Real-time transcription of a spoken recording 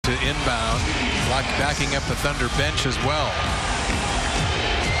to inbound, backing up the Thunder bench as well.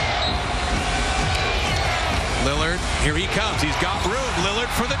 Lillard, here he comes. He's got room.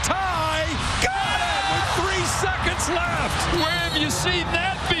 Lillard for the tie. Got it with 3 seconds left. Where have you seen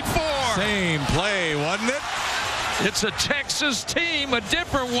that before? Same play, wasn't it? It's a Texas team, a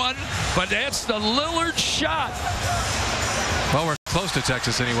different one, but that's the Lillard shot. Well, we're close to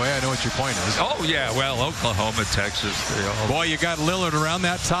Texas anyway. I know what your point is. Oh, yeah. Well, Oklahoma, Texas. Boy, you got Lillard around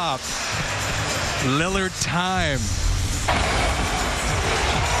that top. Lillard time.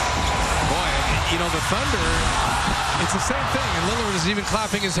 Boy, you know, the Thunder, it's the same thing. And Lillard is even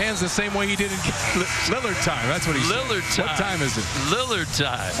clapping his hands the same way he did in Lillard time. That's what he said. Lillard time. What time is it? Lillard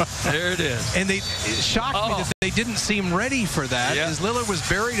time. There it is. And it shocked me that they didn't seem ready for that. Yeah. As Lillard was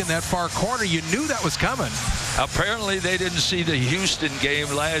buried in that far corner, you knew that was coming. Apparently, they didn't see the Houston game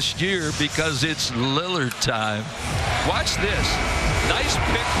last year because it's Lillard time. Watch this. Nice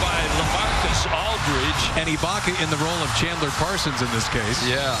pick by LaMarcus Aldridge. And Ibaka in the role of Chandler Parsons in this case.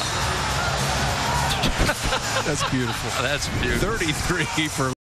 Yeah. That's beautiful. That's beautiful. 33 for